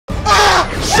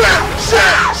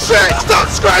Shit! Stop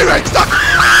screaming! Stop!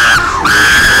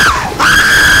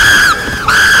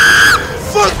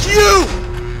 Fuck you!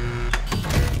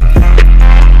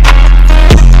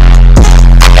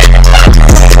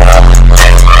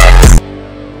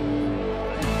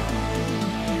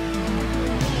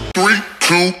 Three,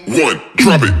 two, one,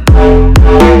 drop it!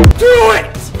 Do it!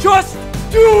 Just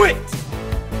do it!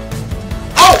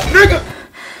 Oh, nigga!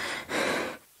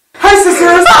 Hi,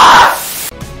 sisters! Ah!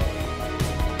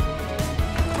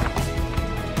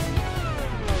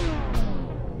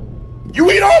 You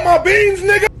eat all my beans,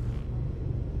 nigga?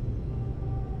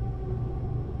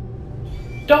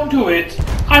 Don't do it.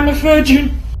 I'm a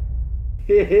virgin.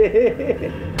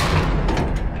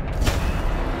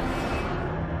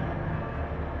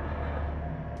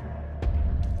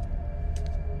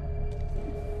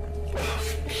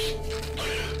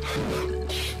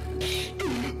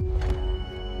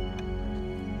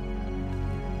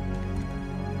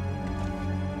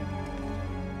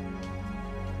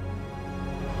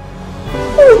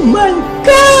 Oh my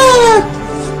God!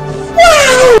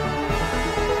 Wow!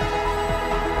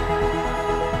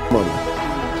 Mommy,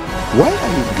 why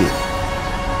are you gay?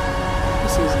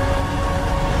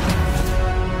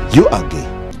 You are gay.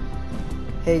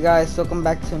 Hey guys, welcome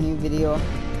back to a new video.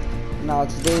 Now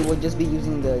today we'll just be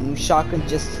using the new shotgun,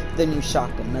 just the new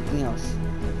shotgun, nothing else.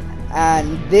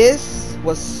 And this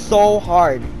was so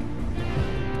hard.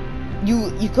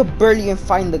 You could barely even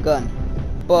find the gun.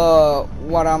 But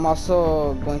what I'm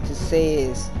also going to say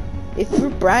is, if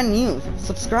you're brand new,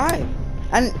 subscribe.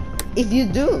 And if you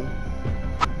do,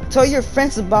 tell your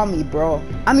friends about me, bro.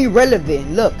 I'm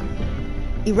irrelevant. Look,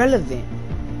 irrelevant.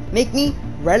 Make me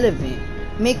relevant.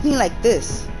 Make me like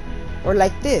this, or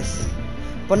like this,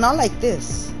 but not like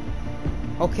this.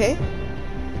 Okay?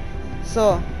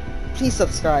 So please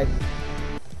subscribe.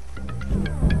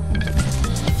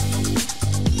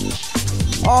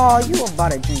 Oh, you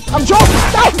about to drink? I'm joking!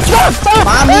 Stop!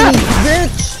 Mommy,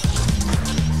 bitch!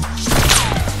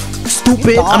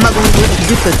 Stupid! I'm not gonna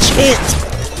get the chance.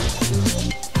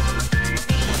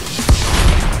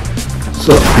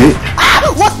 Sup, bitch?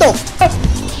 Ah, what the?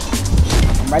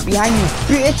 I'm right behind you,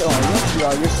 bitch! Oh,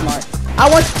 yes, you're smart. I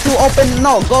want you to open.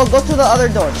 No, go to the other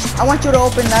door. I want you to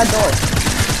open that door.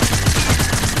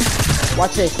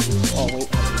 Watch this. Oh wait.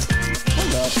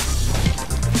 Hold up.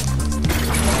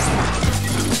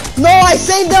 No, I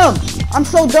saved them! I'm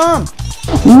so dumb!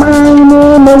 Mine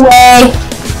in the way.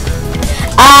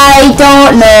 I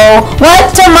don't know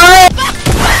what to mine.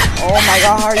 Oh my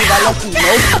god, how are you that lucky?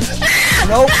 Nope.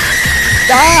 Nope.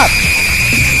 Stop!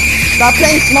 Stop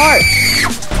playing smart!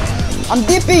 I'm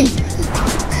dipping!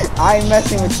 I'm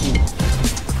messing with you.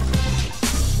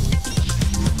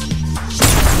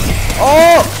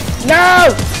 Oh! No!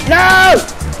 No!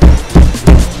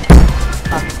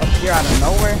 Up here out of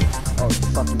nowhere? Oh,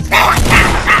 fucking.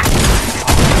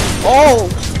 Oh!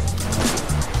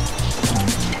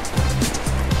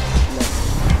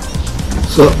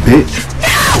 Sup, bitch?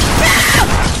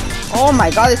 Oh my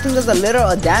god, this thing does a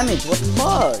little damage. What the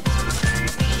fuck?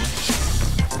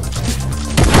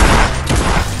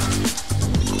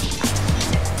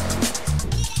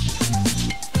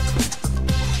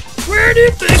 Where do you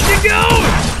think you're going?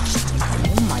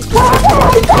 Oh my god.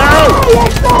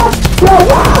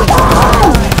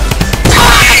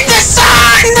 The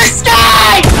sun, the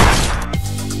sky.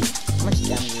 How much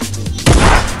damage is it?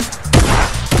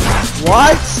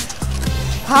 What?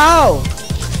 How?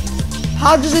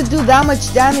 How does it do that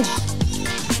much damage?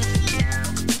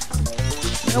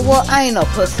 You know what? I ain't no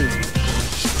pussy.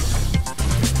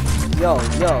 Yo.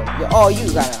 Oh,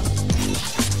 you gotta.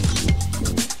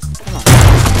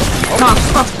 Come on,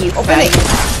 fuck you. Open it.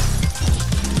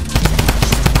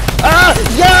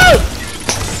 Yo!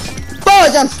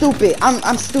 Fudge, I'm stupid.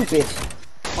 I'm stupid.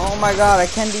 Oh my god, I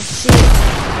can't do shit.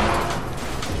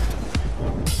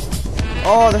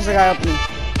 Oh, there's a guy up me.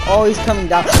 Oh, he's coming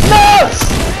down. No!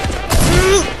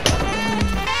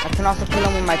 I can also kill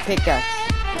him with my pickaxe.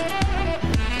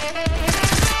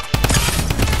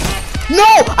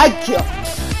 No! I kill.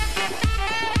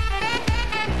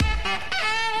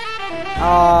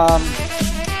 No.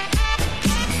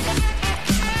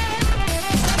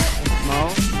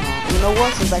 You know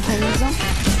what? Since I can't use them,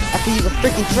 I can use a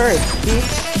freaking turret,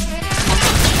 bitch.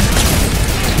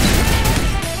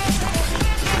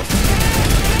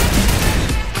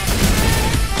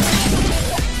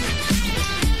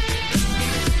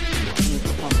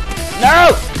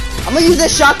 No! I'm gonna use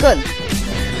this shotgun.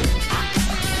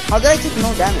 How did I take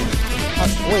no damage?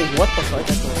 Wait, what the fuck?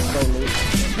 That was so late.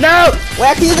 No! Wait,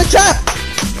 I can use the trap!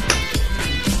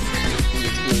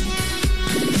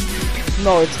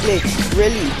 No, it's glitched.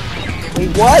 Really?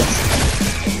 Wait, what?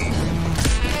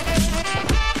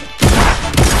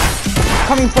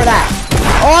 coming for that.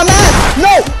 Oh man!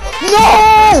 No!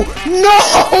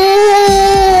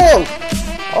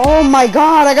 Oh my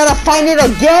god, I gotta find it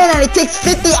again and it takes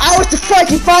 50 hours to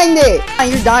fucking find it!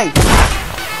 And you're dying.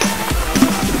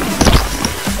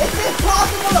 It's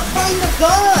impossible to find the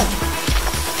gun!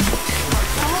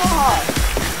 God.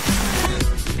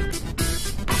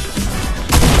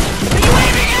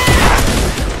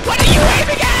 What are you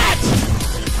aiming at?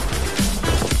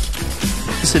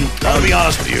 Listen, I'm gonna be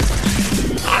honest with you.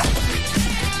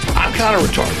 I'm kind of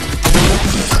retarded.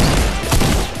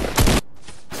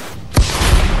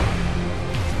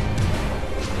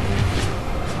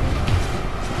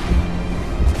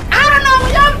 I don't know.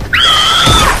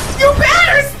 You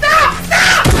better stop!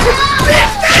 Stop!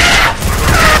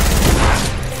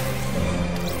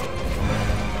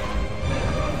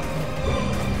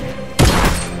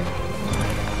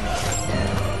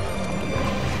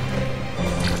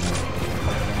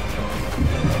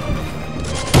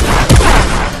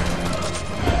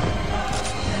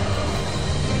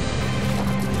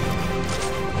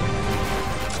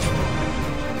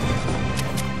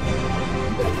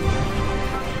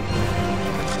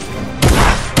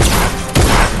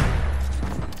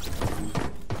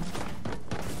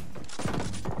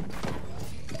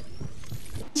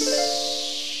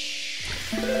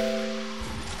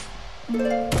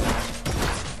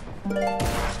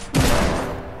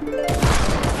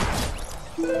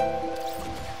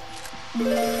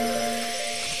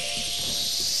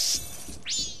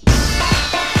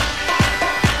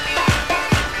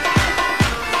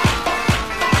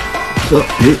 What's up,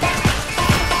 bitch?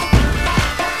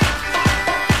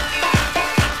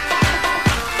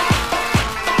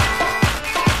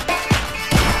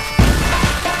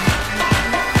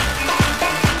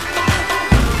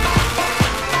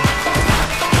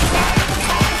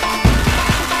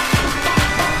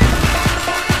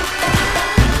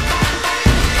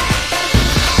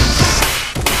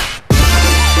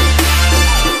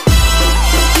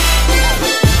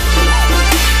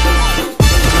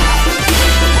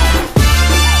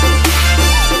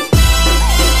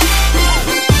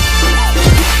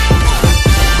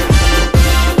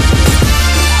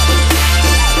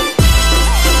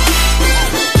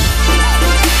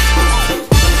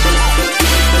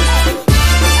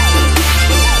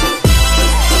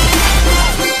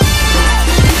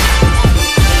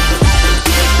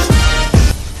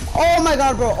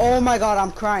 Bro, oh my god,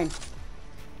 I'm crying.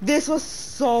 This was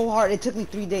so hard. It took me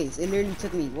 3 days. It literally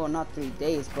took me, well, not 3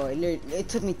 days, but it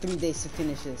took me 3 days to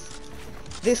finish this.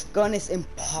 This gun is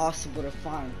impossible to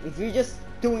find. If you're just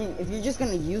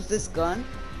gonna use this gun,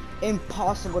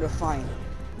 impossible to find.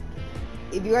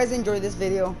 If you guys enjoyed this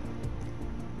video,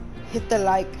 hit the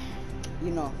like,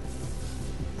 you know,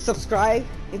 subscribe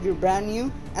if you're brand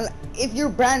new, and if you're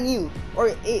brand new,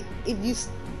 or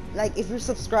if you're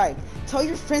subscribed, tell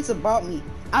your friends about me.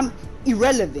 I'm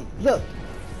irrelevant. Look,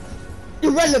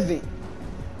 irrelevant,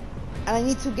 and I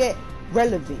need to get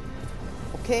relevant.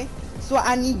 Okay, so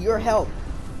I need your help.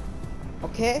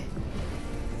 Okay,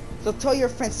 so tell your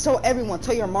friends, tell everyone,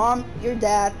 tell your mom, your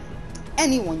dad,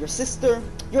 anyone, your sister,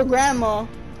 your grandma,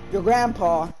 your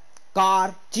grandpa,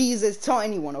 God, Jesus, tell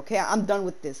anyone. Okay, I'm done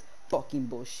with this fucking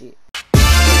bullshit.